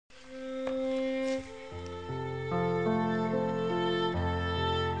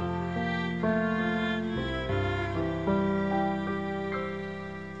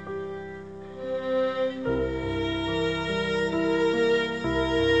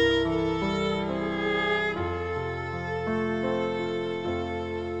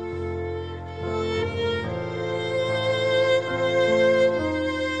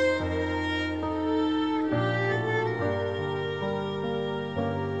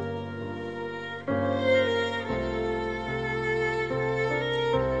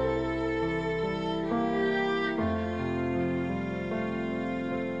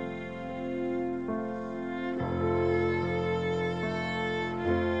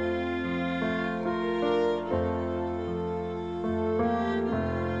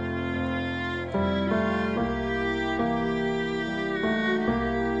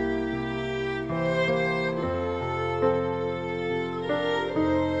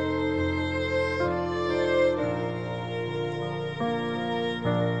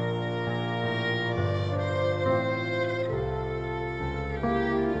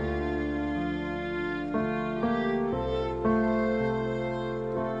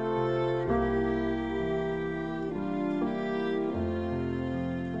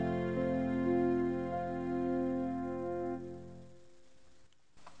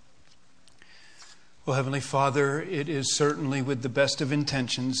Oh, Heavenly Father, it is certainly with the best of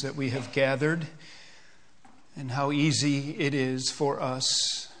intentions that we have gathered, and how easy it is for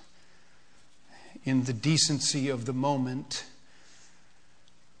us in the decency of the moment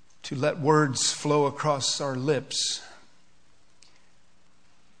to let words flow across our lips,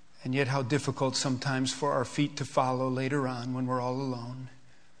 and yet how difficult sometimes for our feet to follow later on when we're all alone.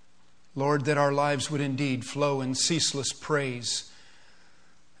 Lord, that our lives would indeed flow in ceaseless praise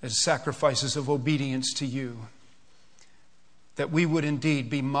as sacrifices of obedience to you, that we would indeed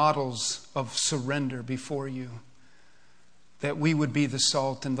be models of surrender before you, that we would be the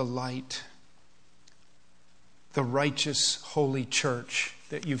salt and the light, the righteous, holy church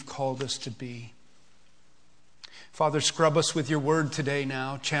that you've called us to be. Father, scrub us with your word today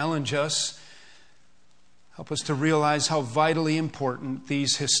now. Challenge us. Help us to realize how vitally important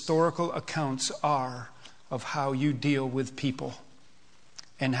these historical accounts are of how you deal with people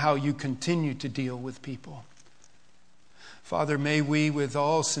and how you continue to deal with people. Father, may we with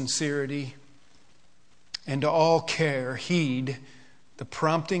all sincerity and all care heed the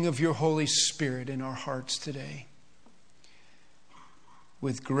prompting of your Holy Spirit in our hearts today.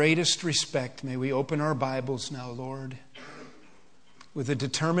 With greatest respect, may we open our Bibles now, Lord, with a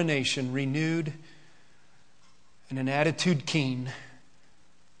determination renewed and an attitude keen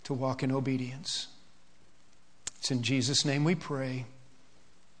to walk in obedience. It's in Jesus' name we pray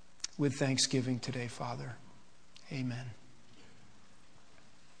with thanksgiving today, Father. Amen.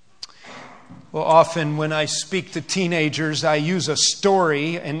 Well, often when I speak to teenagers, I use a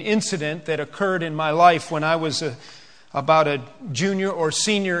story, an incident that occurred in my life when I was about a junior or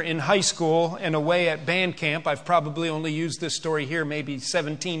senior in high school and away at band camp. I've probably only used this story here maybe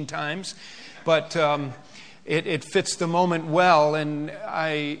 17 times, but it fits the moment well, and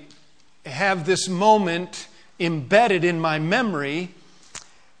I have this moment embedded in my memory,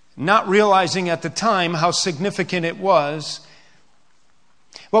 not realizing at the time how significant it was.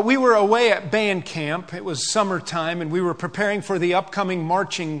 But we were away at band camp. It was summertime, and we were preparing for the upcoming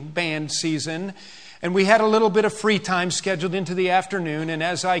marching band season. And we had a little bit of free time scheduled into the afternoon. And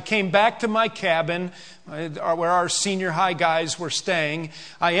as I came back to my cabin, where our senior high guys were staying,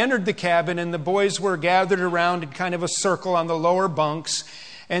 I entered the cabin, and the boys were gathered around in kind of a circle on the lower bunks.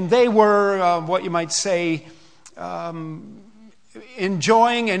 And they were, what you might say,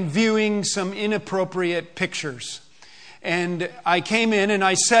 enjoying and viewing some inappropriate pictures. And I came in and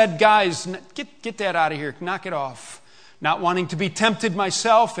I said, guys, get that out of here, knock it off. Not wanting to be tempted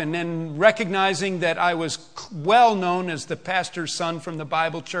myself, and then recognizing that I was well known as the pastor's son from the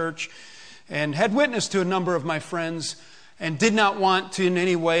Bible church and had witnessed to a number of my friends and did not want to in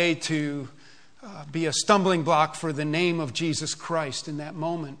any way to be a stumbling block for the name of Jesus Christ in that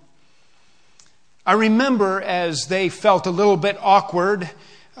moment. I remember as they felt a little bit awkward,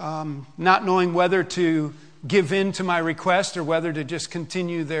 not knowing whether to give in to my request or whether to just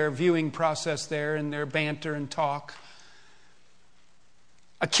continue their viewing process there and their banter and talk.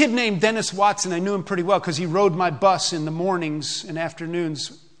 A kid named Dennis Watson, I knew him pretty well because he rode my bus in the mornings and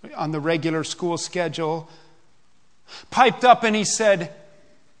afternoons on the regular school schedule, piped up and he said,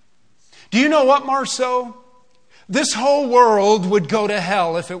 "Do you know what, Marceau? This whole world would go to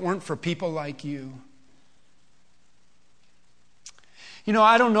hell if it weren't for people like you." You know,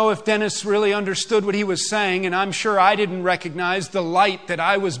 I don't know if Dennis really understood what he was saying, and I'm sure I didn't recognize the light that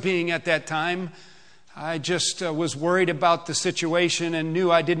I was being at that time. I just was worried about the situation and knew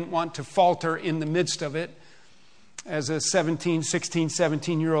I didn't want to falter in the midst of it as a 16,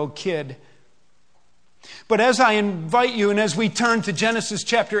 17-year-old kid. But as I invite you and as we turn to Genesis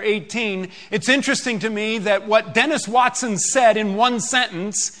chapter 18, it's interesting to me that what Dennis Watson said in one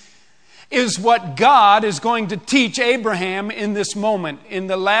sentence is what God is going to teach Abraham in this moment, in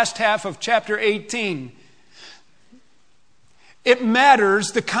the last half of chapter 18. It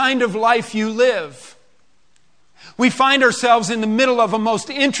matters the kind of life you live. We find ourselves in the middle of a most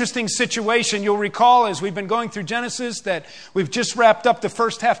interesting situation. You'll recall as we've been going through Genesis that we've just wrapped up the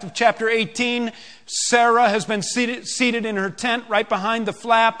first half of chapter 18. Sarah has been seated in her tent right behind the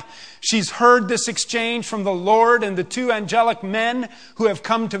flap. She's heard this exchange from the Lord and the two angelic men who have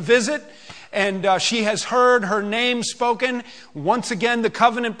come to visit. And she has heard her name spoken. Once again, the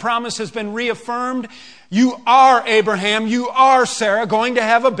covenant promise has been reaffirmed. You are Abraham, you are Sarah, going to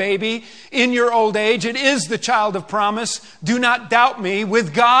have a baby in your old age. It is the child of promise. Do not doubt me.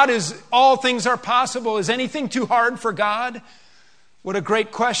 With God, all things are possible. Is anything too hard for God? What a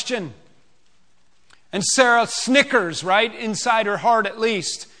great question. And Sarah snickers, right? Inside her heart at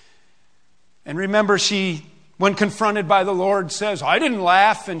least. And remember, she, when confronted by the Lord, says, "I didn't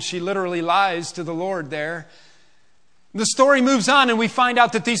laugh." And she literally lies to the Lord there. The story moves on, and we find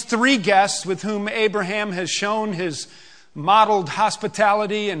out that these three guests with whom Abraham has shown his modeled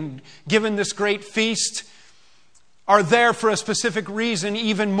hospitality and given this great feast are there for a specific reason,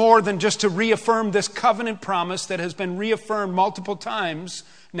 even more than just to reaffirm this covenant promise that has been reaffirmed multiple times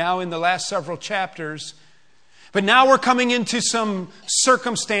now in the last several chapters. But now we're coming into some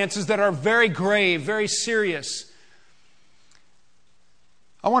circumstances that are very grave, very serious.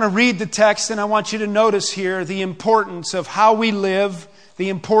 I want to read the text, and I want you to notice here the importance of how we live, the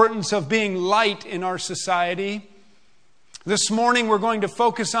importance of being light in our society. This morning we're going to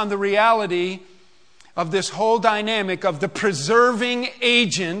focus on the reality of this whole dynamic of the preserving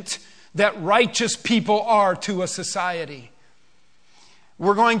agent that righteous people are to a society.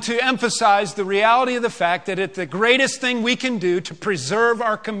 We're going to emphasize the reality of the fact that it's the greatest thing we can do to preserve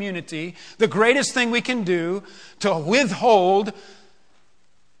our community, the greatest thing we can do to withhold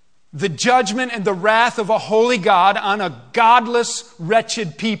the judgment and the wrath of a holy God on a godless,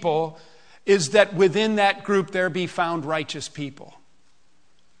 wretched people, is that within that group there be found righteous people.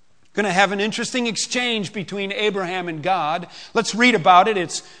 Going to have an interesting exchange between Abraham and God. Let's read about it.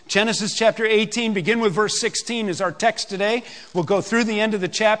 It's Genesis chapter 18. Begin with verse 16 is our text today. We'll go through the end of the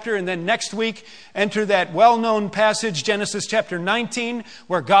chapter, and then next week enter that well-known passage, Genesis chapter 19,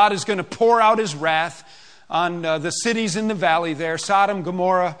 where God is going to pour out His wrath on the cities in the valley there, Sodom,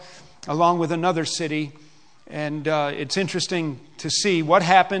 Gomorrah, along with another city. And it's interesting to see what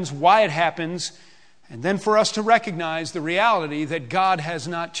happens, why it happens, and then for us to recognize the reality that God has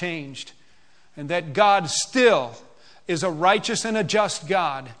not changed, and that God still is a righteous and a just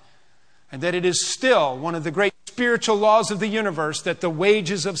God, and that it is still one of the great spiritual laws of the universe that the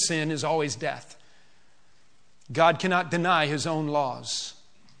wages of sin is always death. God cannot deny His own laws.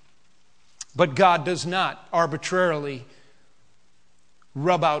 But God does not arbitrarily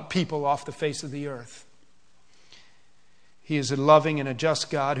rub out people off the face of the earth. He is a loving and a just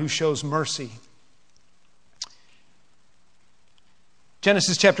God who shows mercy.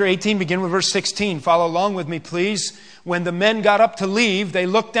 Genesis chapter 18, begin with verse 16. Follow along with me, please. When the men got up to leave, they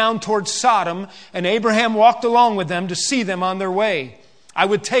looked down towards Sodom, and Abraham walked along with them to see them on their way. I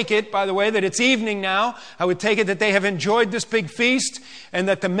would take it, by the way, that it's evening now. I would take it that they have enjoyed this big feast, and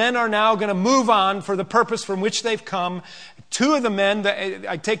that the men are now going to move on for the purpose from which they've come. Two of the men,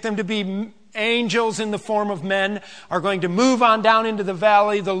 I take them to be angels in the form of men, are going to move on down into the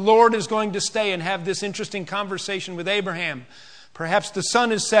valley. The Lord is going to stay and have this interesting conversation with Abraham. Perhaps the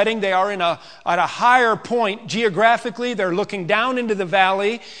sun is setting. They are at a higher point geographically. They're looking down into the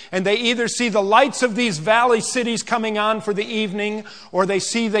valley, and they either see the lights of these valley cities coming on for the evening, or they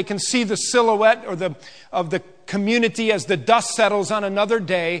can see the silhouette of the community as the dust settles on another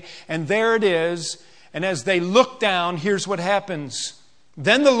day. And there it is. And as they look down, here's what happens.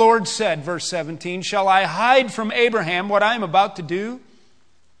 Then the Lord said, verse 17, "Shall I hide from Abraham what I am about to do?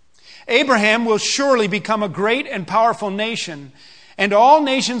 Abraham will surely become a great and powerful nation, and all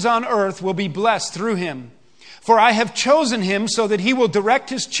nations on earth will be blessed through him. For I have chosen him so that he will direct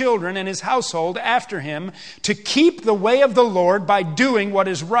his children and his household after him to keep the way of the Lord by doing what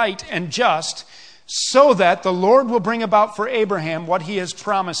is right and just, so that the Lord will bring about for Abraham what he has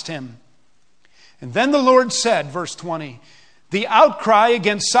promised him." And then the Lord said, verse 20, "The outcry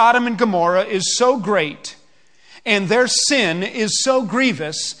against Sodom and Gomorrah is so great, and their sin is so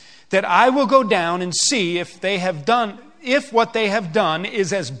grievous, that I will go down and see if what they have done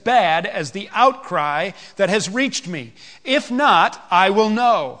is as bad as the outcry that has reached me. If not, I will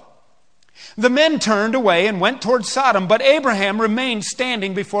know." The men turned away and went toward Sodom, but Abraham remained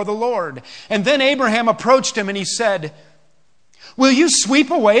standing before the Lord. And then Abraham approached him and he said, "Will you sweep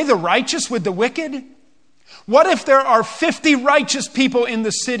away the righteous with the wicked? What if there are 50 righteous people in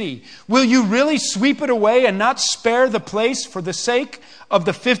the city? Will you really sweep it away and not spare the place for the sake of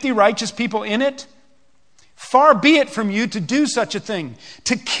the 50 righteous people in it? Far be it from you to do such a thing,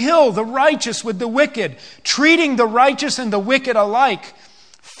 to kill the righteous with the wicked, treating the righteous and the wicked alike.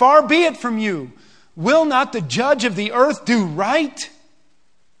 Far be it from you. Will not the judge of the earth do right?"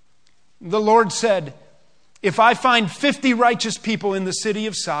 The Lord said, "If I find 50 righteous people in the city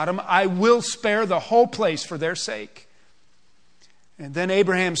of Sodom, I will spare the whole place for their sake." And then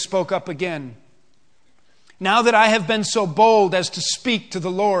Abraham spoke up again. "Now that I have been so bold as to speak to the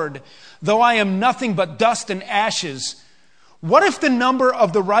Lord, though I am nothing but dust and ashes, what if the number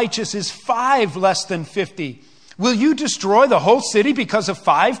of the righteous is 5 less than 50? Will you destroy the whole city because of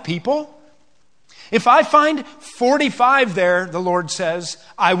 5 people? If I find 45 there," the Lord says,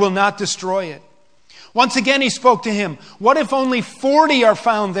 "I will not destroy it." Once again he spoke to him. "What if only 40 are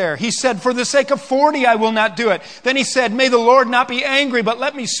found there?" He said, "For the sake of 40 I will not do it." Then he said, "May the Lord not be angry, but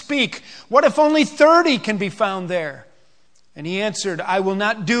let me speak. What if only 30 can be found there?" And he answered, I will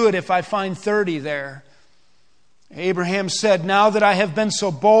not do it if I find 30 there. Abraham said, now that I have been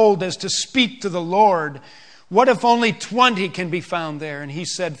so bold as to speak to the Lord, what if only 20 can be found there? And he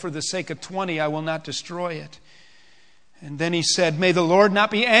said, for the sake of 20, I will not destroy it. And then he said, may the Lord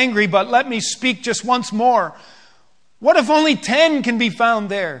not be angry, but let me speak just once more. What if only 10 can be found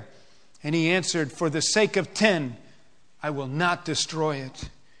there? And he answered, for the sake of 10, I will not destroy it.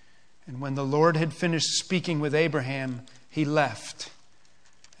 And when the Lord had finished speaking with Abraham, he left,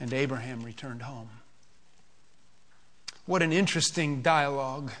 and Abraham returned home. What an interesting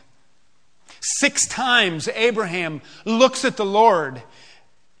dialogue. 6 times Abraham looks at the Lord,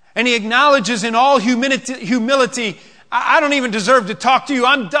 and he acknowledges in all humility, I don't even deserve to talk to you.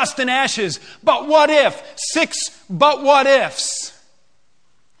 I'm dust and ashes. But what if? 6 but what ifs.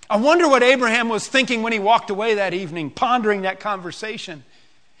 I wonder what Abraham was thinking when he walked away that evening, pondering that conversation.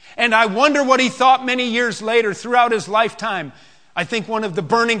 And I wonder what he thought many years later throughout his lifetime. I think one of the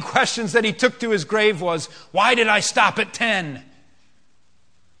burning questions that he took to his grave was, why did I stop at 10?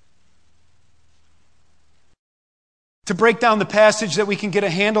 To break down the passage that we can get a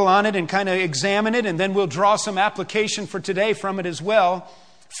handle on it and kind of examine it, and then we'll draw some application for today from it as well.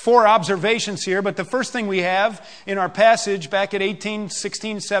 4 observations here, but the first thing we have in our passage back at 18,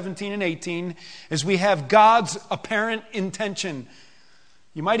 16, 17, and 18 is we have God's apparent intention.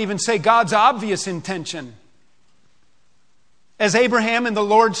 You might even say God's obvious intention. As Abraham and the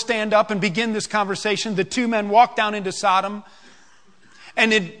Lord stand up and begin this conversation, the 2 men walk down into Sodom,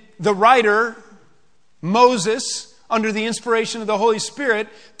 and the writer, Moses, under the inspiration of the Holy Spirit,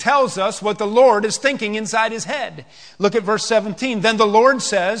 tells us what the Lord is thinking inside his head. Look at verse 17. Then the Lord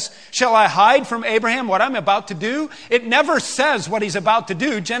says, shall I hide from Abraham what I'm about to do? It never says what he's about to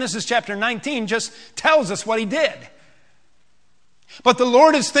do. Genesis chapter 19 just tells us what he did. But the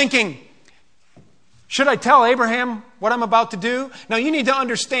Lord is thinking, should I tell Abraham what I'm about to do? Now you need to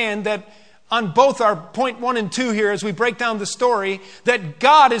understand that on both our point 1 and 2 here, as we break down the story, that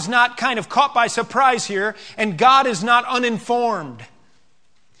God is not kind of caught by surprise here, and God is not uninformed.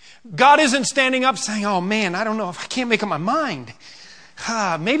 God isn't standing up saying, oh man, I don't know if I can't make up my mind.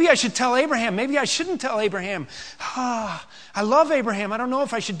 Maybe I should tell Abraham. Maybe I shouldn't tell Abraham. I love Abraham. I don't know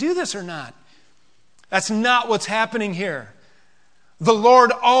if I should do this or not. That's not what's happening here. The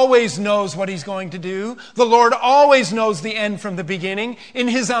Lord always knows what he's going to do. The Lord always knows the end from the beginning. In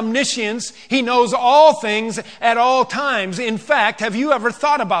his omniscience, he knows all things at all times. In fact, have you ever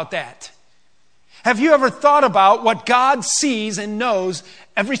thought about that? Have you ever thought about what God sees and knows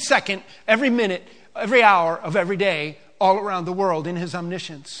every second, every minute, every hour of every day all around the world in his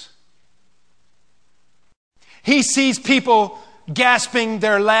omniscience? He sees people gasping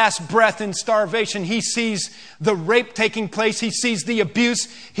their last breath in starvation. He sees the rape taking place. He sees the abuse.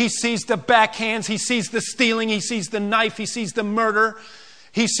 He sees the backhands. He sees the stealing. He sees the knife. He sees the murder.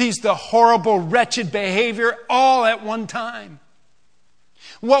 He sees the horrible, wretched behavior all at one time.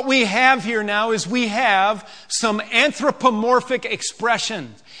 What we have here now is we have some anthropomorphic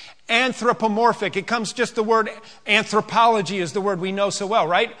expressions. Anthropomorphic. It comes just the word anthropology is the word we know so well,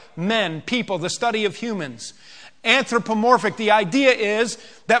 right? Men, people, the study of humans. Anthropomorphic. The idea is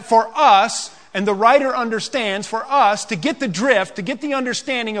that for us, and the writer understands, for us to get the drift, to get the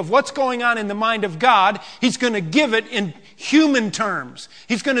understanding of what's going on in the mind of God, he's going to give it in human terms.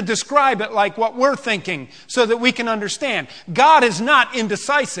 He's going to describe it like what we're thinking so that we can understand. God is not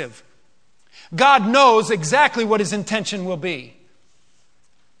indecisive. God knows exactly what his intention will be.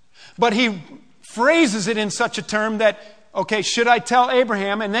 But he phrases it in such a term that, okay, should I tell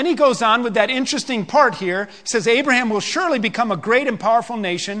Abraham? And then he goes on with that interesting part here. He says, Abraham will surely become a great and powerful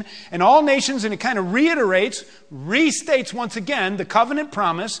nation, and all nations, and it kind of restates once again the covenant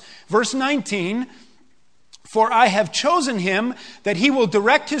promise. Verse 19, for I have chosen him that he will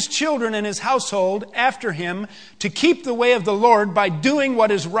direct his children and his household after him to keep the way of the Lord by doing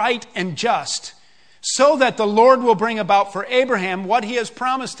what is right and just, so that the Lord will bring about for Abraham what he has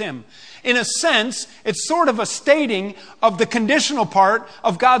promised him. In a sense, it's sort of a stating of the conditional part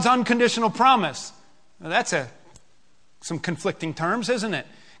of God's unconditional promise. Now, that's some conflicting terms, isn't it?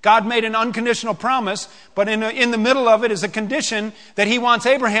 God made an unconditional promise, but in the middle of it is a condition that he wants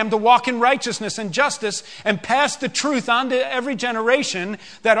Abraham to walk in righteousness and justice and pass the truth on to every generation,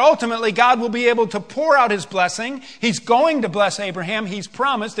 that ultimately God will be able to pour out his blessing. He's going to bless Abraham. He's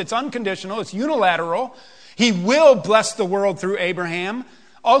promised. It's unconditional. It's unilateral. He will bless the world through Abraham.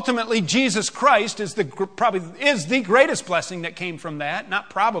 Ultimately, Jesus Christ is the greatest blessing that came from that.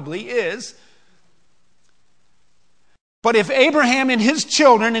 Not probably, is. But if Abraham and his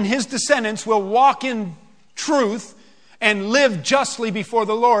children and his descendants will walk in truth and live justly before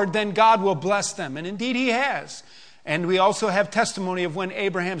the Lord, then God will bless them. And indeed he has. And we also have testimony of when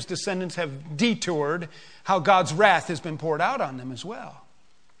Abraham's descendants have detoured, how God's wrath has been poured out on them as well.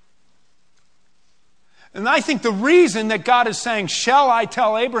 And I think the reason that God is saying, shall I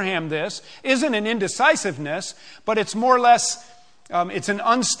tell Abraham this, isn't an indecisiveness, but it's more or less, it's an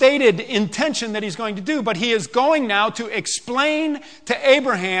unstated intention that he's going to do. But he is going now to explain to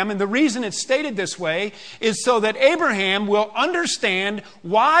Abraham, and the reason it's stated this way is so that Abraham will understand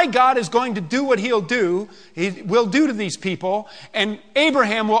why God is going to do what he will do to these people. And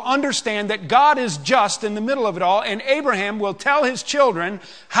Abraham will understand that God is just in the middle of it all. And Abraham will tell his children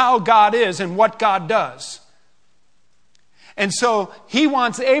how God is and what God does. And so he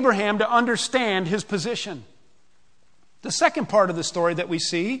wants Abraham to understand his position. The second part of the story that we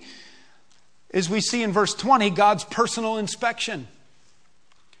see is we see in verse 20 God's personal inspection.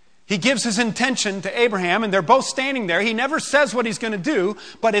 He gives his intention to Abraham, and they're both standing there. He never says what he's going to do,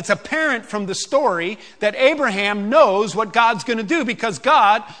 but it's apparent from the story that Abraham knows what God's going to do, because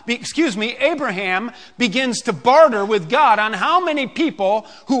Abraham begins to barter with God on how many people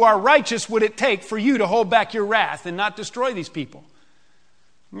who are righteous would it take for you to hold back your wrath and not destroy these people.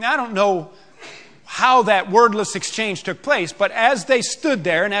 I don't know how that wordless exchange took place, but as they stood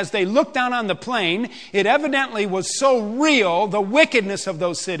there and as they looked down on the plain, it evidently was so real, the wickedness of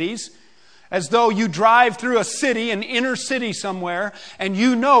those cities, as though you drive through a city, an inner city somewhere, and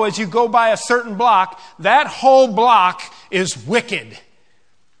you know as you go by a certain block, that whole block is wicked.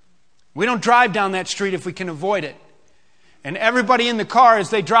 We don't drive down that street if we can avoid it. And everybody in the car as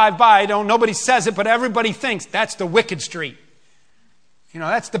they drive by, nobody says it, but everybody thinks that's the wicked street.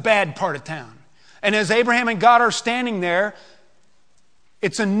 That's the bad part of town. And as Abraham and God are standing there,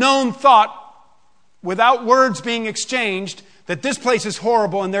 it's a known thought, without words being exchanged, that this place is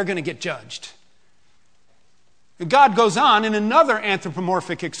horrible and they're going to get judged. And God goes on in another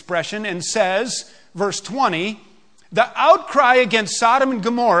anthropomorphic expression and says, verse 20, the outcry against Sodom and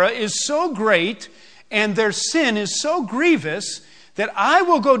Gomorrah is so great and their sin is so grievous that I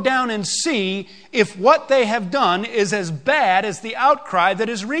will go down and see if what they have done is as bad as the outcry that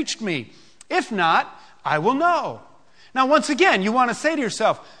has reached me. If not, I will know. Now, once again, you want to say to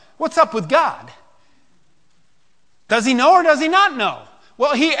yourself, what's up with God? Does he know or does he not know?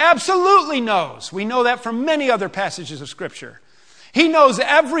 Well, he absolutely knows. We know that from many other passages of Scripture. He knows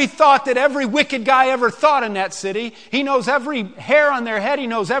every thought that every wicked guy ever thought in that city. He knows every hair on their head. He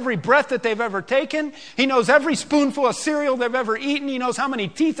knows every breath that they've ever taken. He knows every spoonful of cereal they've ever eaten. He knows how many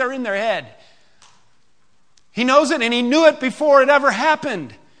teeth are in their head. He knows it, and he knew it before it ever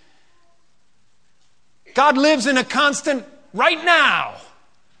happened. God lives in a constant right now.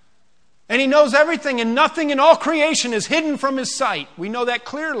 And he knows everything, and nothing in all creation is hidden from his sight. We know that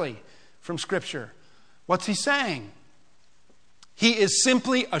clearly from Scripture. What's he saying? He is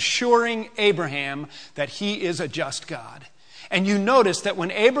simply assuring Abraham that he is a just God. And you notice that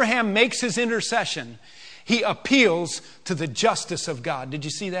when Abraham makes his intercession, he appeals to the justice of God. Did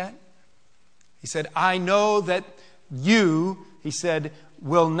you see that? He said, I know that you, he said,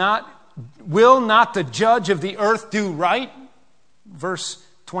 will not the judge of the earth do right? Verse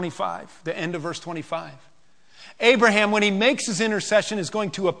 25, the end of verse 25. Abraham, when he makes his intercession, is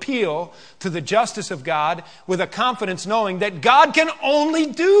going to appeal to the justice of God with a confidence knowing that God can only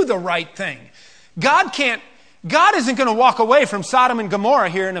do the right thing. God isn't going to walk away from Sodom and Gomorrah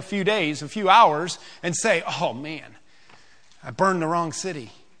here in a few days, a few hours, and say, oh man, I burned the wrong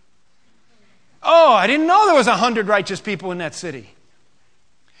city. Oh, I didn't know there was 100 righteous people in that city.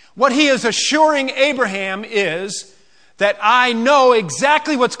 What he is assuring Abraham is that I know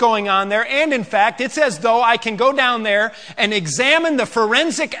exactly what's going on there. And in fact, it's as though I can go down there and examine the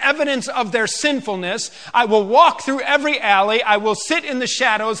forensic evidence of their sinfulness. I will walk through every alley. I will sit in the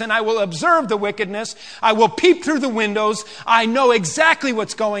shadows and I will observe the wickedness. I will peep through the windows. I know exactly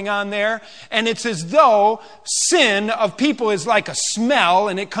what's going on there. And it's as though sin of people is like a smell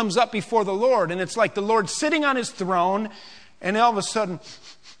and it comes up before the Lord. And it's like the Lord sitting on his throne and all of a sudden,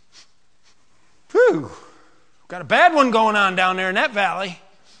 whew. Got a bad one going on down there in that valley.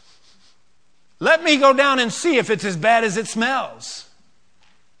 Let me go down and see if it's as bad as it smells.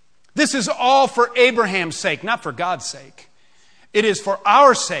 This is all for Abraham's sake, not for God's sake. It is for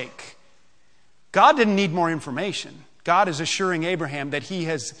our sake. God didn't need more information. God is assuring Abraham that he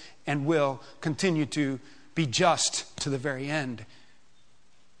has and will continue to be just to the very end.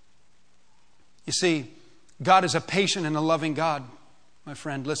 You see, God is a patient and a loving God, my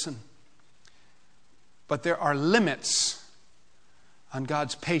friend. Listen. But there are limits on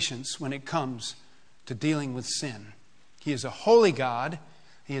God's patience when it comes to dealing with sin. He is a holy God.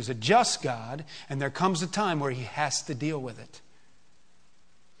 He is a just God. And there comes a time where he has to deal with it.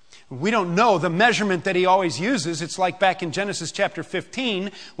 We don't know the measurement that he always uses. It's like back in Genesis chapter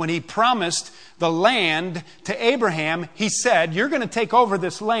 15 when he promised the land to Abraham. He said, you're going to take over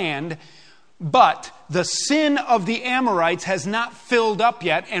this land, but the sin of the Amorites has not filled up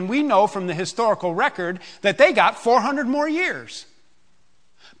yet. And we know from the historical record that they got 400 more years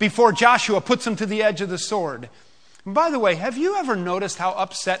before Joshua puts them to the edge of the sword. And by the way, have you ever noticed how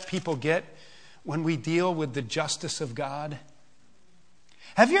upset people get when we deal with the justice of God?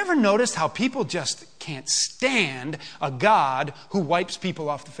 Have you ever noticed how people just can't stand a God who wipes people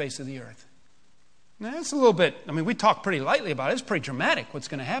off the face of the earth? Now, it's a little bit, we talk pretty lightly about it. It's pretty dramatic what's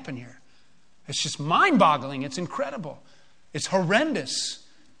going to happen here. It's just mind-boggling. It's incredible. It's horrendous.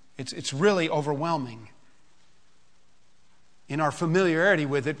 It's really overwhelming. In our familiarity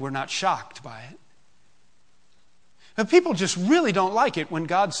with it, we're not shocked by it. But people just really don't like it when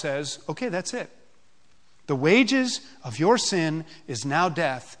God says, okay, that's it. The wages of your sin is now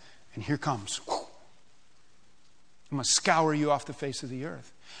death, and here comes. I'm going to scour you off the face of the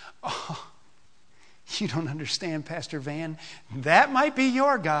earth. Oh, you don't understand, Pastor Van. That might be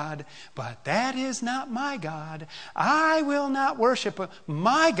your God, but that is not my God. I will not worship.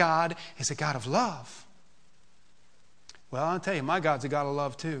 My God is a God of love. Well, I'll tell you, my God's a God of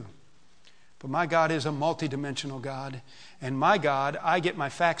love too. But my God is a multidimensional God. And my God, I get my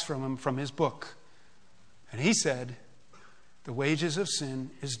facts from him from his book. And he said, the wages of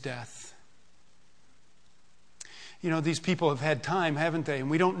sin is death. These people have had time, haven't they? And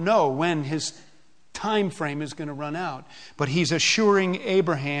we don't know when his time frame is going to run out. But he's assuring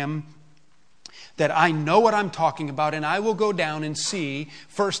Abraham that I know what I'm talking about, and I will go down and see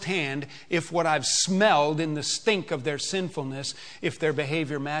firsthand if what I've smelled in the stink of their sinfulness, if their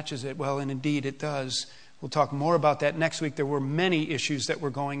behavior matches it. Well, and indeed it does. We'll talk more about that next week. There were many issues that were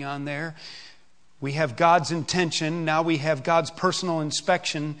going on there. We have God's intention. Now we have God's personal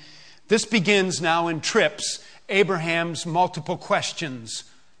inspection. This begins now in trips, Abraham's multiple questions.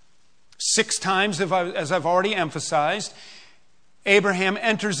 6 times, as I've already emphasized, Abraham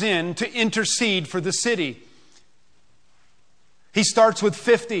enters in to intercede for the city. He starts with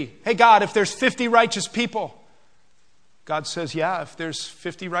 50. Hey, God, if there's 50 righteous people. God says, yeah, if there's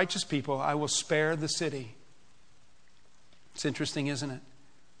 50 righteous people, I will spare the city. It's interesting, isn't it?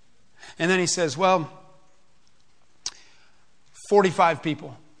 And then he says, well, 45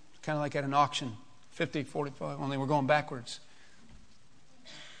 people. Kind of like at an auction. 50, 45, only we're going backwards.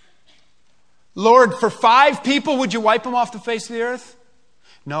 Lord, for 5 people, would you wipe them off the face of the earth?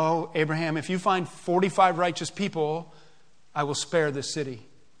 No, Abraham, if you find 45 righteous people, I will spare this city.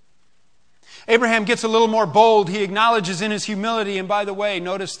 Abraham gets a little more bold. He acknowledges in his humility, and by the way,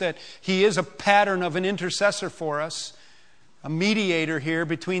 notice that he is a pattern of an intercessor for us, a mediator here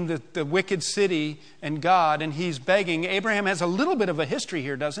between the wicked city and God, and he's begging. Abraham has a little bit of a history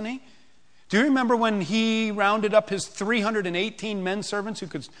here, doesn't he? Do you remember when he rounded up his 318 men servants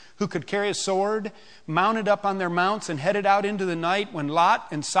who could carry a sword, mounted up on their mounts and headed out into the night when Lot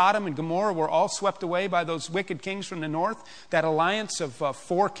and Sodom and Gomorrah were all swept away by those wicked kings from the north, that alliance of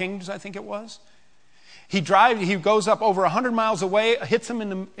 4 kings, I think it was? He goes up over 100 miles away, hits them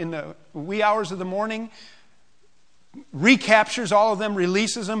in the wee hours of the morning, recaptures all of them,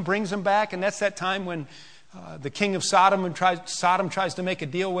 releases them, brings them back, and that's that time when the king of Sodom tries to make a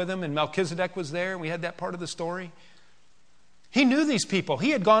deal with him, and Melchizedek was there. We had that part of the story. He knew these people. He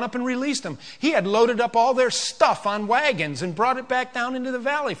had gone up and released them. He had loaded up all their stuff on wagons and brought it back down into the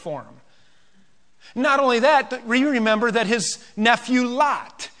valley for them. Not only that, you remember that his nephew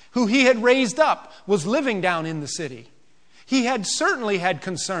Lot, who he had raised up, was living down in the city. He had certainly had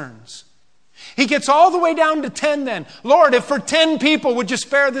concerns. He gets all the way down to 10 then. Lord, if for 10 people, would you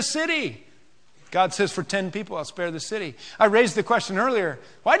spare the city? God says, for 10 people, I'll spare the city. I raised the question earlier,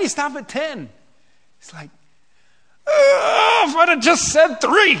 why did he stop at 10? It's like, if I'd have just said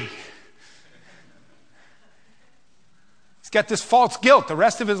 3. He's got this false guilt the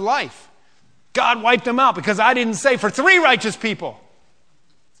rest of his life. God wiped him out because I didn't say for 3 righteous people.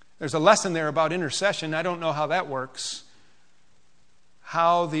 There's a lesson there about intercession. I don't know how that works.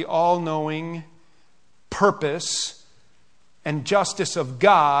 How the all-knowing purpose and justice of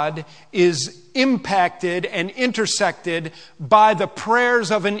God is impacted and intersected by the prayers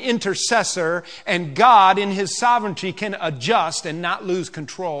of an intercessor, and God in his sovereignty can adjust and not lose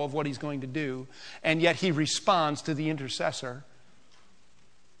control of what he's going to do, and yet he responds to the intercessor.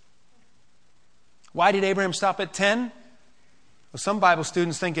 Why did Abraham stop at 10? Well, some Bible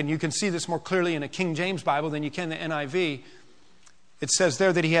students think, and you can see this more clearly in a King James Bible than you can the NIV, it says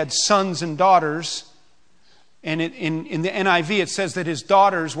there that he had sons and daughters. And in the NIV, it says that his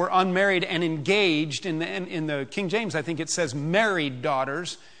daughters were unmarried and engaged. In the King James, I think it says married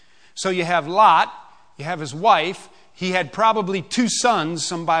daughters. So you have Lot, you have his wife. He had probably 2 sons,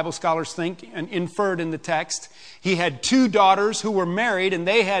 some Bible scholars think, and inferred in the text. He had 2 daughters who were married, and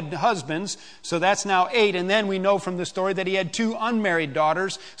they had husbands, so that's now 8. And then we know from the story that he had 2 unmarried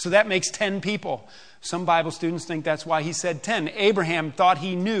daughters, so that makes 10 people. Some Bible students think that's why he said 10. Abraham thought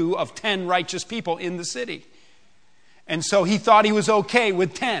he knew of 10 righteous people in the city. And so he thought he was okay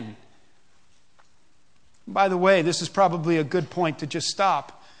with 10. By the way, this is probably a good point to just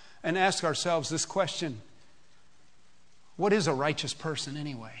stop and ask ourselves this question. What is a righteous person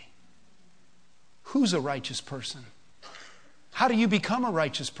anyway? Who's a righteous person? How do you become a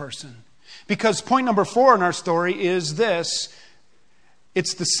righteous person? Because point number 4 in our story is this.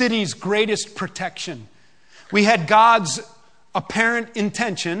 It's the city's greatest protection. We had God's apparent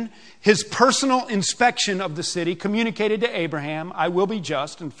intention, his personal inspection of the city communicated to Abraham, I will be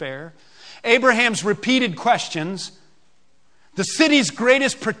just and fair. Abraham's repeated questions. The city's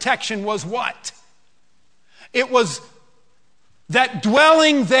greatest protection was what? It was that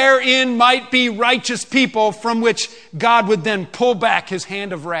dwelling therein might be righteous people from which God would then pull back his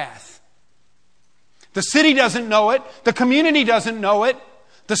hand of wrath. The city doesn't know it. The community doesn't know it.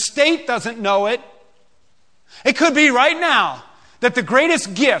 The state doesn't know it. It could be right now that the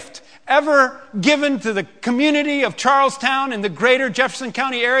greatest gift ever given to the community of Charlestown and the greater Jefferson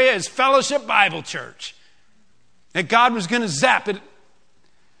County area is Fellowship Bible Church. That God was going to zap it.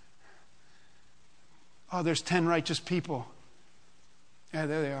 Oh, there's 10 righteous people. Yeah,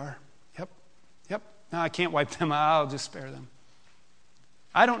 there they are. Yep. No, I can't wipe them out. I'll just spare them.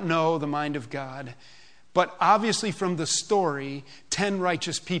 I don't know the mind of God, but obviously from the story, 10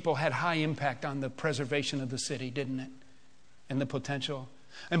 righteous people had high impact on the preservation of the city, didn't it? And the potential.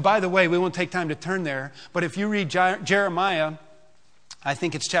 And by the way, we won't take time to turn there, but if you read Jeremiah, I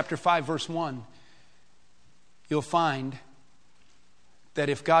think it's chapter 5, verse 1, you'll find that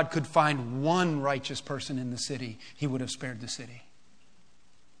if God could find one righteous person in the city, he would have spared the city.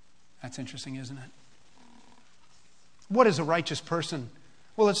 That's interesting, isn't it? What is a righteous person?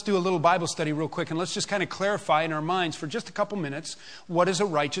 Well, let's do a little Bible study real quick, and let's just kind of clarify in our minds for just a couple minutes what is a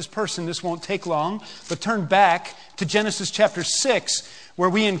righteous person. This won't take long, but turn back to Genesis chapter 6, where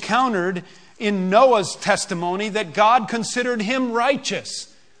we encountered in Noah's testimony that God considered him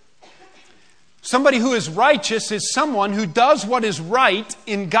righteous. Somebody who is righteous is someone who does what is right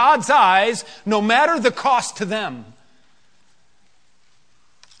in God's eyes, no matter the cost to them.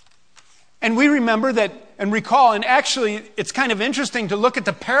 And we remember that and recall, and actually it's kind of interesting to look at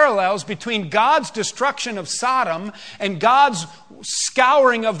the parallels between God's destruction of Sodom and God's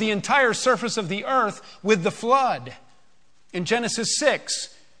scouring of the entire surface of the earth with the flood in Genesis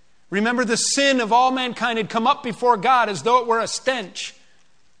 6. Remember, the sin of all mankind had come up before God as though it were a stench.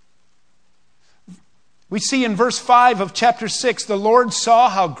 We see in verse 5 of chapter 6, the Lord saw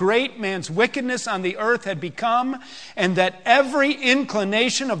how great man's wickedness on the earth had become, and that every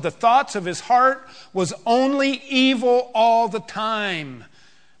inclination of the thoughts of his heart was only evil all the time.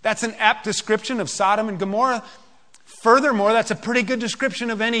 That's an apt description of Sodom and Gomorrah. Furthermore, that's a pretty good description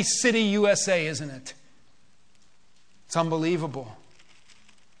of any city USA, isn't it? It's unbelievable.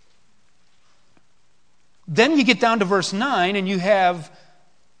 Then you get down to verse 9 and you have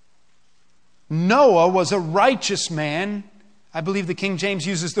Noah was a righteous man. I believe the King James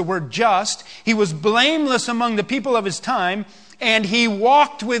uses the word just. He was blameless among the people of his time, and he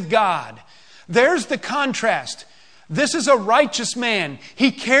walked with God. There's the contrast. This is a righteous man.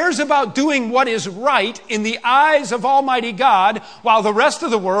 He cares about doing what is right in the eyes of Almighty God, while the rest of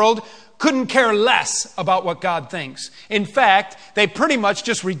the world couldn't care less about what God thinks. In fact, they pretty much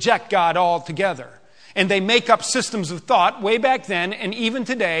just reject God altogether. And they make up systems of thought way back then, and even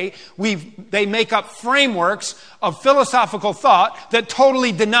today, they make up frameworks of philosophical thought that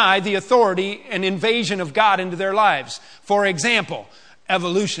totally deny the authority and invasion of God into their lives. For example,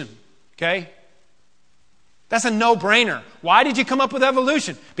 evolution. Okay? That's a no-brainer. Why did you come up with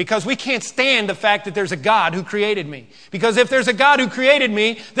evolution? Because we can't stand the fact that there's a God who created me. Because if there's a God who created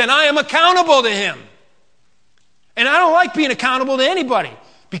me, then I am accountable to Him. And I don't like being accountable to anybody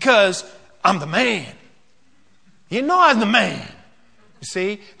because I'm the man. You know I'm the man. You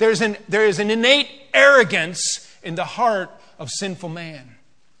see, there is an innate arrogance in the heart of sinful man.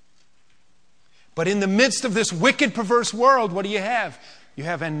 But in the midst of this wicked, perverse world, what do you have? You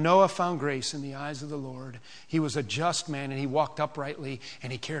have, and Noah found grace in the eyes of the Lord. He was a just man, and he walked uprightly,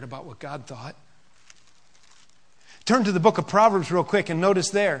 and he cared about what God thought. Turn to the book of Proverbs real quick and notice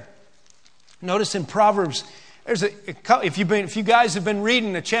there. Notice in Proverbs, if you guys have been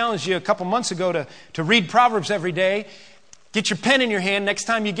reading, I challenged you a couple months ago to read Proverbs every day. Get your pen in your hand next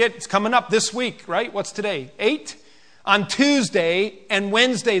time you it's coming up this week, right? What's today? 8? On Tuesday and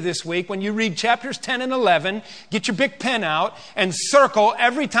Wednesday this week, when you read chapters 10 and 11, get your big pen out and circle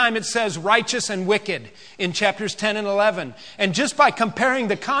every time it says righteous and wicked in chapters 10 and 11. And just by comparing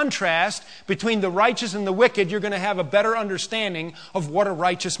the contrast between the righteous and the wicked, you're going to have a better understanding of what a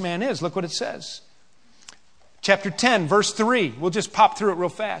righteous man is. Look what it says. Chapter 10, verse 3. We'll just pop through it real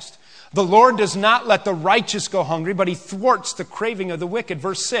fast. The Lord does not let the righteous go hungry, but he thwarts the craving of the wicked.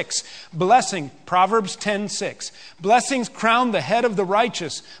 Verse 6, blessing, Proverbs 10:6. Blessings crown the head of the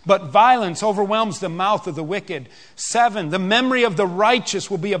righteous, but violence overwhelms the mouth of the wicked. 7, the memory of the righteous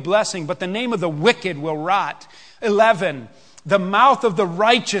will be a blessing, but the name of the wicked will rot. 11, the mouth of the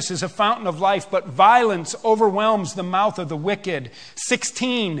righteous is a fountain of life, but violence overwhelms the mouth of the wicked.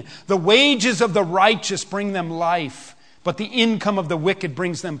 16, the wages of the righteous bring them life, but the income of the wicked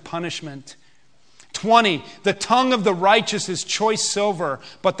brings them punishment. 20, the tongue of the righteous is choice silver,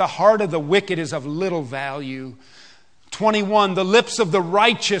 but the heart of the wicked is of little value. 21, the lips of the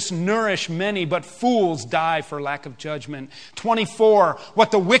righteous nourish many, but fools die for lack of judgment. 24, what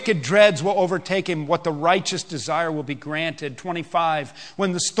the wicked dreads will overtake him, what the righteous desire will be granted. 25,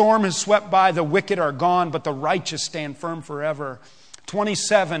 when the storm has swept by, the wicked are gone, but the righteous stand firm forever.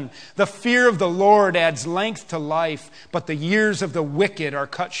 27, the fear of the Lord adds length to life, but the years of the wicked are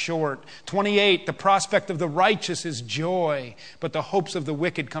cut short. 28, the prospect of the righteous is joy, but the hopes of the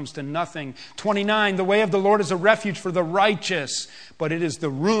wicked comes to nothing. 29, the way of the Lord is a refuge for the righteous, but it is the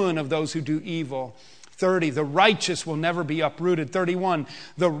ruin of those who do evil. 30, the righteous will never be uprooted. 31,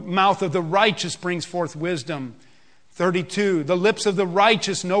 the mouth of the righteous brings forth wisdom. 32, the lips of the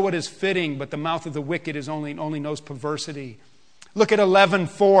righteous know what is fitting, but the mouth of the wicked only knows perversity. Look at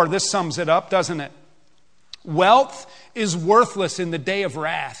 11:4. This sums it up, doesn't it? Wealth is worthless in the day of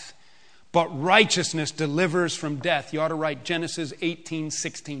wrath, but righteousness delivers from death. You ought to write Genesis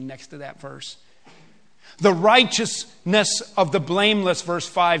 18:16 next to that verse. The righteousness of the blameless, verse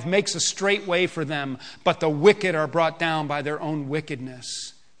 5, makes a straight way for them, but the wicked are brought down by their own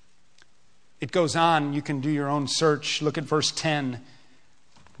wickedness. It goes on. You can do your own search. Look at verse 10.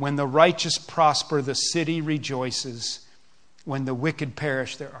 When the righteous prosper, the city rejoices. When the wicked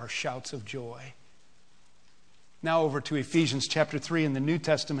perish, there are shouts of joy. Now over to Ephesians chapter 3 in the New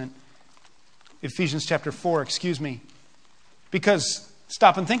Testament. Ephesians chapter 4, Because,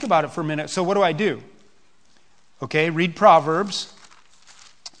 stop and think about it for a minute. So what do? Okay, read Proverbs,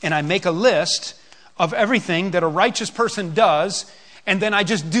 and I make a list of everything that a righteous person does, and then I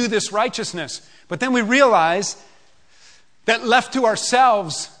just do this righteousness. But then we realize that left to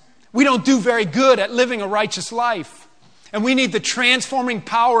ourselves, we don't do very good at living a righteous life. And we need the transforming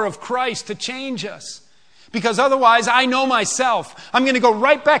power of Christ to change us. Because otherwise, I know myself. I'm going to go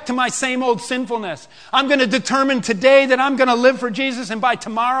right back to my same old sinfulness. I'm going to determine today that I'm going to live for Jesus. And by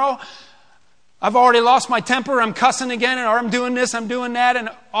tomorrow, I've already lost my temper. I'm cussing again. Or I'm doing this, I'm doing that. And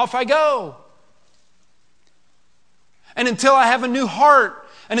off I go. And until I have a new heart.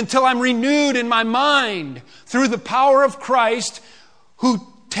 And until I'm renewed in my mind through the power of Christ, who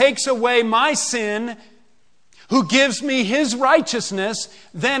takes away my sin, who gives me His righteousness,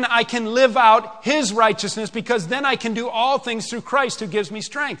 then I can live out His righteousness, because then I can do all things through Christ who gives me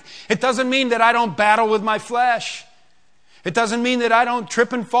strength. It doesn't mean that I don't battle with my flesh. It doesn't mean that I don't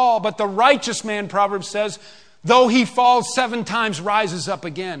trip and fall. But the righteous man, Proverbs says, though he falls 7 times, rises up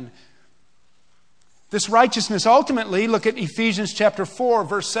again. This righteousness ultimately, look at Ephesians chapter 4,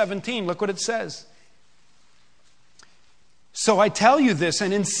 verse 17. Look what it says. So I tell you this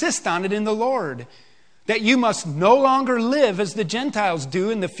and insist on it in the Lord, that you must no longer live as the Gentiles do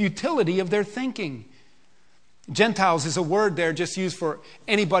in the futility of their thinking. Gentiles is a word there just used for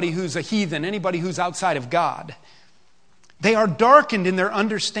anybody who's a heathen, anybody who's outside of God. They are darkened in their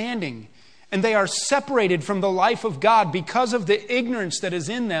understanding, and they are separated from the life of God because of the ignorance that is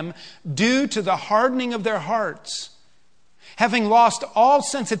in them due to the hardening of their hearts. Having lost all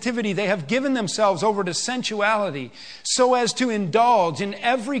sensitivity, they have given themselves over to sensuality so as to indulge in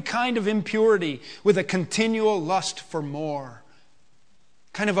every kind of impurity with a continual lust for more.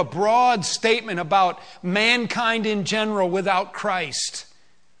 Kind of a broad statement about mankind in general without Christ.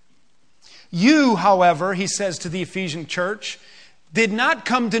 You, however, he says to the Ephesian church, did not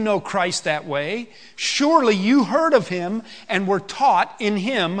come to know Christ that way. Surely you heard of Him and were taught in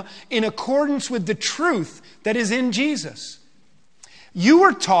Him in accordance with the truth that is in Jesus. You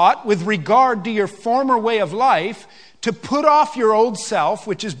were taught with regard to your former way of life to put off your old self,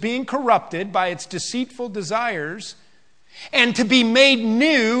 which is being corrupted by its deceitful desires, and to be made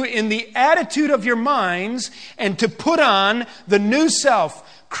new in the attitude of your minds, and to put on the new self,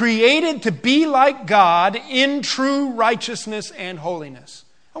 created to be like God in true righteousness and holiness.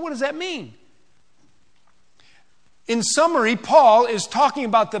 Now, what does that mean? In summary, Paul is talking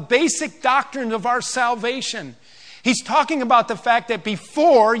about the basic doctrine of our salvation. He's talking about the fact that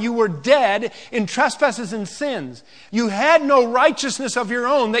before you were dead in trespasses and sins, you had no righteousness of your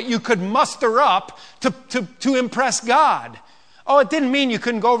own that you could muster up to impress God. Oh, it didn't mean you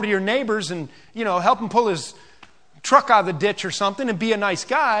couldn't go over to your neighbors and, help him pull his truck out of the ditch or something and be a nice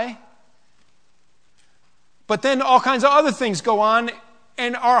guy. But then all kinds of other things go on,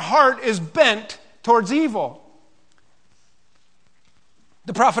 and our heart is bent towards evil.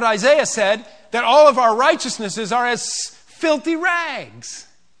 The prophet Isaiah said that all of our righteousnesses are as filthy rags.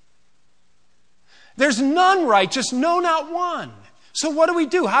 There's none righteous, no, not one. So what do we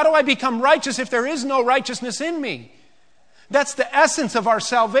do? How do I become righteous if there is no righteousness in me? That's the essence of our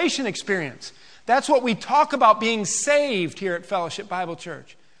salvation experience. That's what we talk about being saved here at Fellowship Bible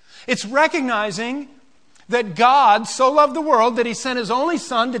Church. It's recognizing that God so loved the world that He sent His only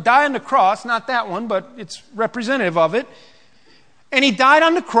Son to die on the cross, not that one, but it's representative of it. And He died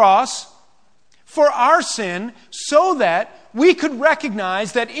on the cross for our sin so that we could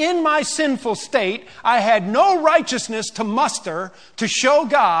recognize that in my sinful state, I had no righteousness to muster to show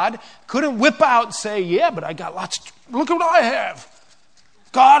God. Couldn't whip out and say, yeah, but I got lots. Look at what I have.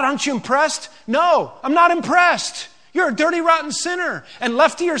 God, aren't you impressed? No, I'm not impressed. You're a dirty, rotten sinner. And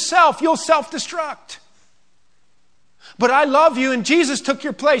left to yourself, you'll self-destruct. But I love you, and Jesus took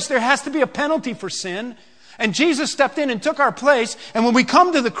your place. There has to be a penalty for sin. And Jesus stepped in and took our place. And when we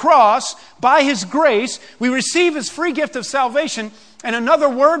come to the cross, by His grace, we receive His free gift of salvation. And another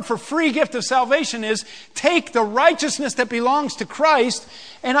word for free gift of salvation is take the righteousness that belongs to Christ,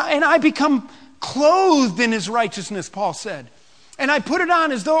 and I become clothed in His righteousness, Paul said. And I put it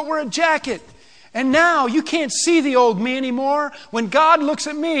on as though it were a jacket. And now you can't see the old me anymore. When God looks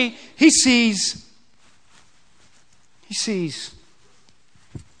at me, He sees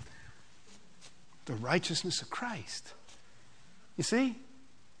the righteousness of Christ. You see?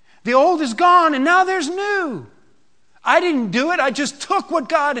 The old is gone and now there's new. I didn't do it. I just took what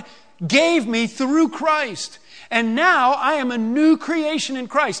God gave me through Christ. And now I am a new creation in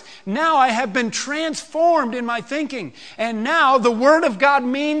Christ. Now I have been transformed in my thinking. And now the Word of God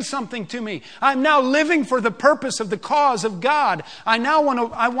means something to me. I'm now living for the purpose of the cause of God. I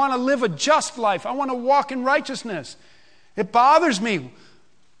want to live a just life. I want to walk in righteousness. It bothers me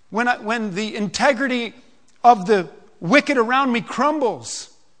when the integrity of the wicked around me crumbles.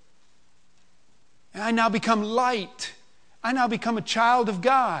 And I now become light. I now become a child of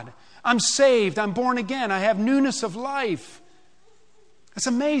God. I'm saved. I'm born again. I have newness of life. That's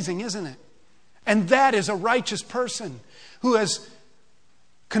amazing, isn't it? And that is a righteous person who has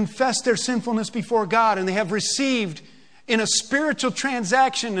confessed their sinfulness before God, and they have received in a spiritual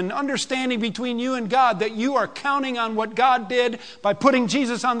transaction an understanding between you and God that you are counting on what God did by putting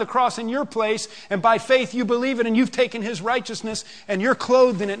Jesus on the cross in your place, and by faith you believe it and you've taken His righteousness and you're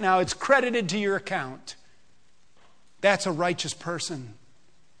clothed in it now. It's credited to your account. That's a righteous person.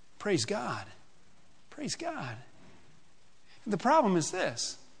 Praise God. Praise God. The problem is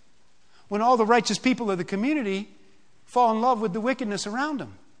this. When all the righteous people of the community fall in love with the wickedness around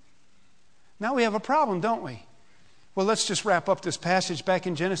them. Now we have a problem, don't we? Well, let's just wrap up this passage back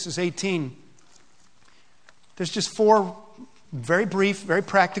in Genesis 18. There's just 4 very brief, very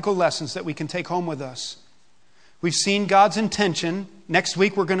practical lessons that we can take home with us. We've seen God's intention. Next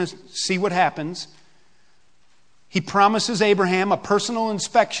week we're going to see what happens. He promises Abraham a personal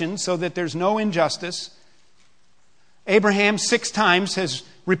inspection so that there's no injustice. Abraham 6 times has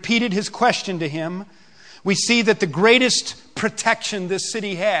repeated his question to him. We see that the greatest protection this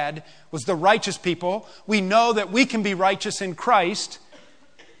city had was the righteous people. We know that we can be righteous in Christ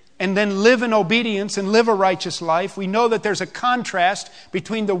and then live in obedience and live a righteous life. We know that there's a contrast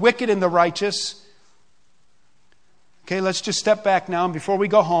between the wicked and the righteous. Okay, let's just step back now, and before we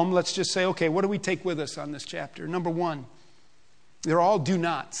go home, let's just say, okay, what do we take with us on this chapter? Number 1, they're all do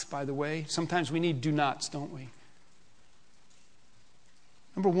nots, by the way. Sometimes we need do nots, don't we?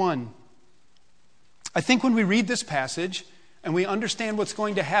 Number 1, I think when we read this passage and we understand what's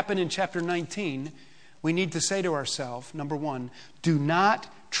going to happen in chapter 19, we need to say to ourselves, number 1, do not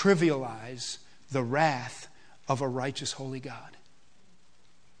trivialize the wrath of a righteous, holy God.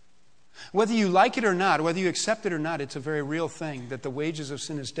 Whether you like it or not, whether you accept it or not, it's a very real thing that the wages of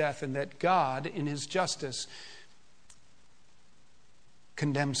sin is death, and that God, in His justice,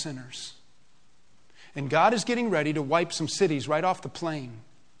 condemns sinners. And God is getting ready to wipe some cities right off the plain.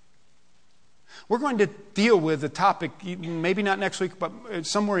 We're going to deal with the topic, maybe not next week, but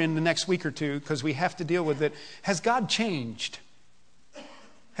somewhere in the next week or two, because we have to deal with it. Has God changed?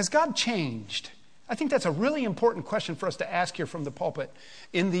 Has God changed? I think that's a really important question for us to ask here from the pulpit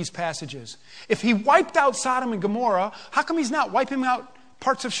in these passages. If he wiped out Sodom and Gomorrah, how come he's not wiping out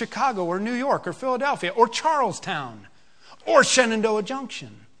parts of Chicago or New York or Philadelphia or Charlestown or Shenandoah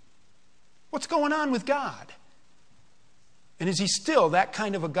Junction? What's going on with God? And is he still that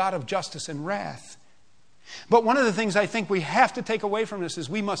kind of a God of justice and wrath? But one of the things I think we have to take away from this is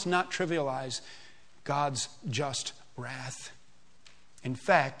we must not trivialize God's just wrath. In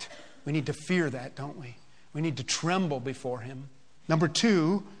fact, we need to fear that, don't we? We need to tremble before him. Number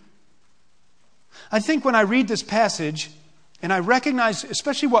two, I think when I read this passage and I recognize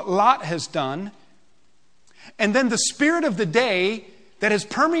especially what Lot has done, and then the spirit of the day that has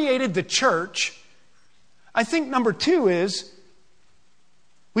permeated the church, I think number two is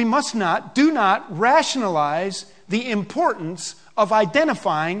we do not rationalize the importance of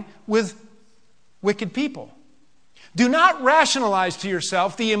identifying with wicked people. Do not rationalize to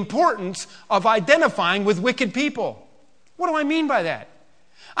yourself the importance of identifying with wicked people. What do I mean by that?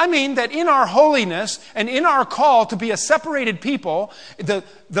 I mean that in our holiness and in our call to be a separated people, the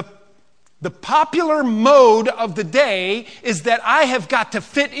popular mode of the day is that I have got to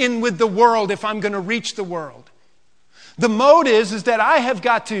fit in with the world if I'm going to reach the world. The mode is that I have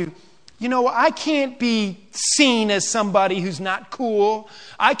got to, I can't be seen as somebody who's not cool.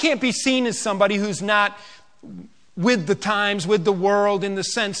 I can't be seen as somebody who's not with the times, with the world, in the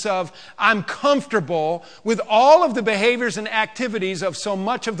sense of I'm comfortable with all of the behaviors and activities of so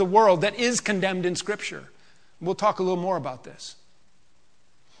much of the world that is condemned in Scripture. We'll talk a little more about this.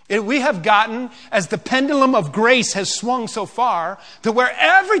 We have gotten, as the pendulum of grace has swung so far, to where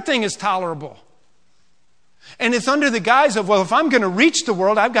everything is tolerable. And it's under the guise of, well, if I'm going to reach the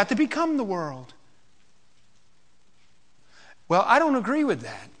world, I've got to become the world. Well, I don't agree with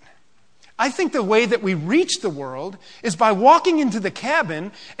that. I think the way that we reach the world is by walking into the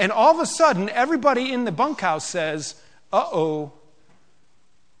cabin and all of a sudden everybody in the bunkhouse says, uh-oh,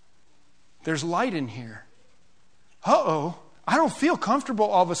 there's light in here. Uh-oh, I don't feel comfortable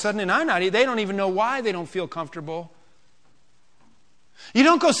all of a sudden, and they don't even know why they don't feel comfortable. You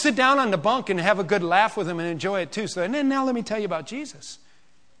don't go sit down on the bunk and have a good laugh with them and enjoy it too. So now let me tell you about Jesus.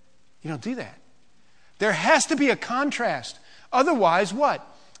 You don't do that. There has to be a contrast. Otherwise, what?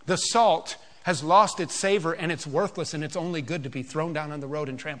 The salt has lost its savor and it's worthless and it's only good to be thrown down on the road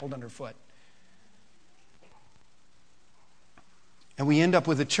and trampled underfoot. And we end up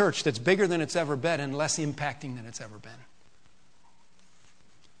with a church that's bigger than it's ever been and less impacting than it's ever been.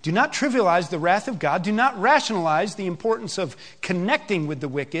 Do not trivialize the wrath of God. Do not rationalize the importance of connecting with the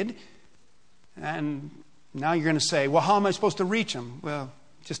wicked. And now you're going to say, well, how am I supposed to reach them? Well,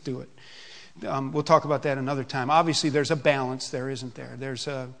 just do it. We'll talk about that another time. Obviously, there's a balance there, isn't there? There's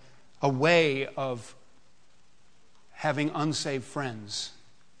a way of having unsaved friends.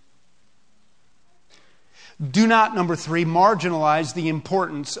 Do not, number three, marginalize the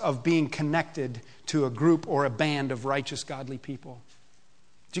importance of being connected to a group or a band of righteous, godly people.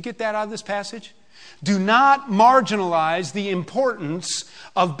 Did you get that out of this passage? Do not marginalize the importance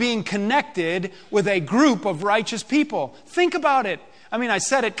of being connected with a group of righteous people. Think about it. I mean, I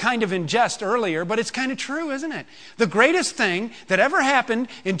said it kind of in jest earlier, but it's kind of true, isn't it? The greatest thing that ever happened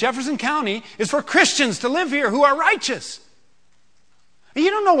in Jefferson County is for Christians to live here who are righteous. You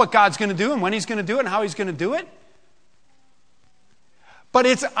don't know what God's going to do and when He's going to do it and how He's going to do it. But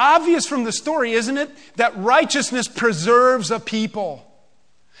it's obvious from the story, isn't it, that righteousness preserves a people.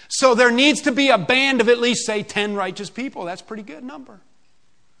 So there needs to be a band of at least, say, 10 righteous people. That's a pretty good number.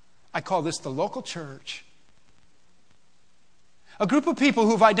 I call this the local church. A group of people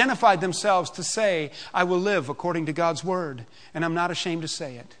who've identified themselves to say, I will live according to God's word, and I'm not ashamed to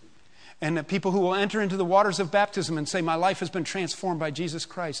say it. And people who will enter into the waters of baptism and say, my life has been transformed by Jesus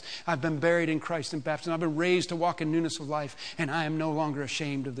Christ. I've been buried in Christ in baptism. I've been raised to walk in newness of life, and I am no longer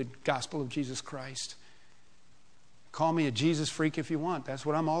ashamed of the gospel of Jesus Christ. Call me a Jesus freak if you want. That's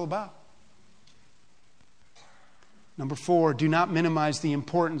what I'm all about. Number 4, do not minimize the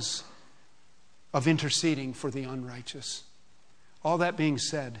importance of interceding for the unrighteous. All that being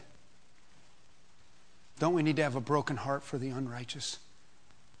said, don't we need to have a broken heart for the unrighteous?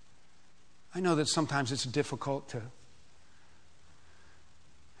 I know that sometimes it's difficult to,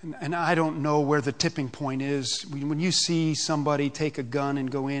 and I don't know where the tipping point is. When you see somebody take a gun and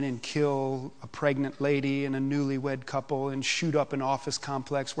go in and kill a pregnant lady and a newlywed couple and shoot up an office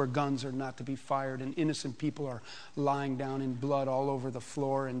complex where guns are not to be fired and innocent people are lying down in blood all over the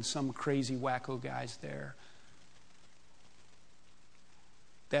floor and some crazy wacko guy's there.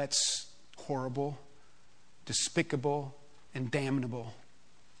 That's horrible, despicable, and damnable.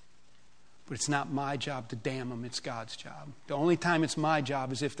 But it's not my job to damn them. It's God's job. The only time it's my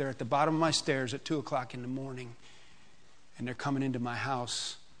job is if they're at the bottom of my stairs at 2 o'clock in the morning and they're coming into my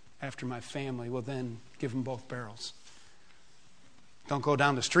house after my family. Well, then give them both barrels. Don't go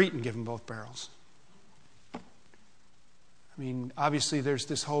down the street and give them both barrels. I mean, obviously there's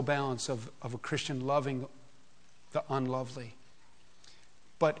this whole balance of a Christian loving the unlovely.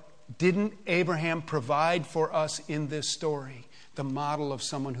 But didn't Abraham provide for us in this story the model of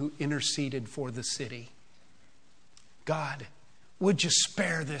someone who interceded for the city? God, would you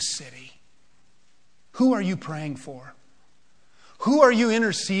spare this city? Who are you praying for? Who are you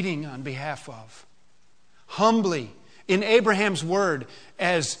interceding on behalf of? Humbly, in Abraham's word,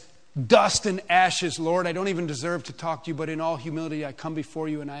 as dust and ashes, Lord, I don't even deserve to talk to you, but in all humility I come before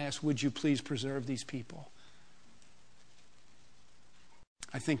you and I ask, would you please preserve these people?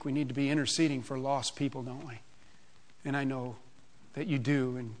 I think we need to be interceding for lost people, don't we? And I know that you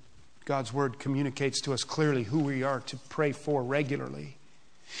do, and God's word communicates to us clearly who we are to pray for regularly.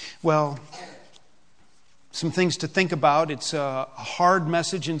 Well, some things to think about. It's a hard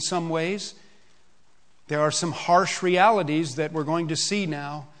message in some ways. There are some harsh realities that we're going to see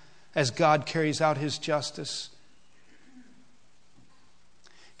now as God carries out His justice.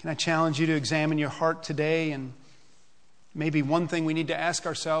 Can I challenge you to examine your heart today? And maybe one thing we need to ask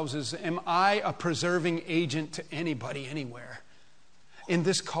ourselves is, am I a preserving agent to anybody, anywhere? In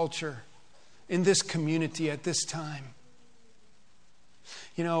this culture, in this community, at this time?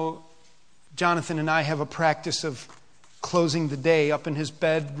 You know, Jonathan and I have a practice of closing the day up in his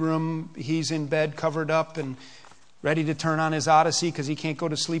bedroom. He's in bed, covered up and ready to turn on his Odyssey because he can't go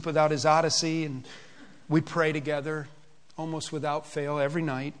to sleep without his Odyssey. And we pray together almost without fail every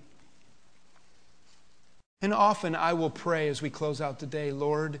night. And often I will pray as we close out the day,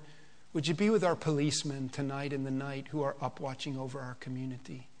 Lord, would you be with our policemen tonight in the night who are up watching over our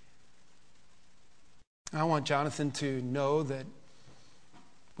community? I want Jonathan to know that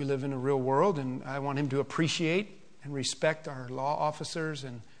we live in a real world, and I want him to appreciate and respect our law officers.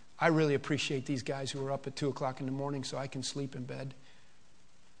 And I really appreciate these guys who are up at 2 o'clock in the morning so I can sleep in bed.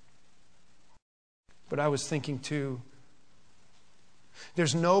 But I was thinking too,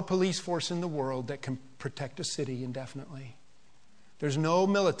 there's no police force in the world that can protect a city indefinitely. There's no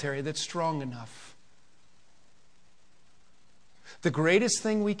military that's strong enough. The greatest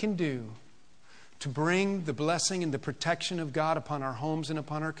thing we can do to bring the blessing and the protection of God upon our homes and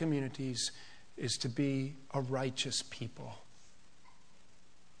upon our communities is to be a righteous people.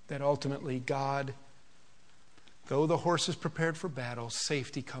 That ultimately God, though the horse is prepared for battle,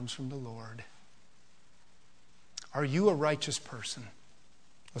 safety comes from the Lord. Are you a righteous person?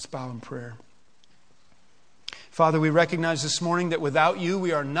 Let's bow in prayer. Father, we recognize this morning that without you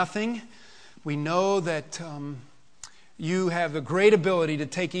we are nothing. We know that you have a great ability to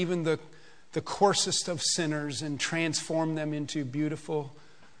take even the coarsest of sinners and transform them into beautiful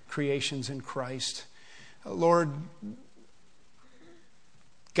creations in Christ. Lord,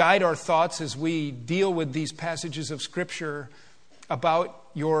 guide our thoughts as we deal with these passages of Scripture about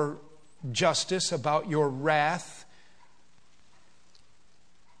your justice, about your wrath,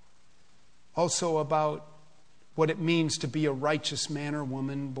 also about what it means to be a righteous man or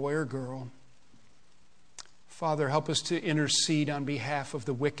woman, boy or girl. Father, help us to intercede on behalf of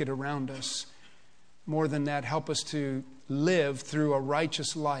the wicked around us. More than that, help us to live through a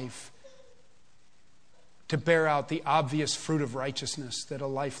righteous life, to bear out the obvious fruit of righteousness that a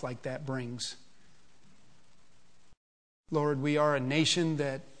life like that brings. Lord, we are a nation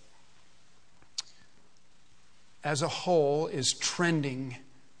that as a whole is trending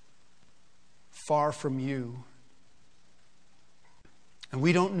far from you. And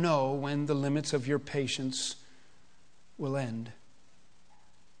we don't know when the limits of your patience will end.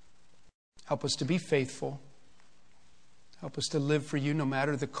 Help us to be faithful. Help us to live for you no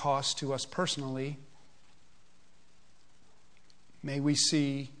matter the cost to us personally. May we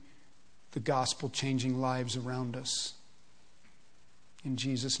see the gospel changing lives around us. In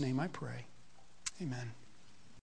Jesus' name I pray. Amen.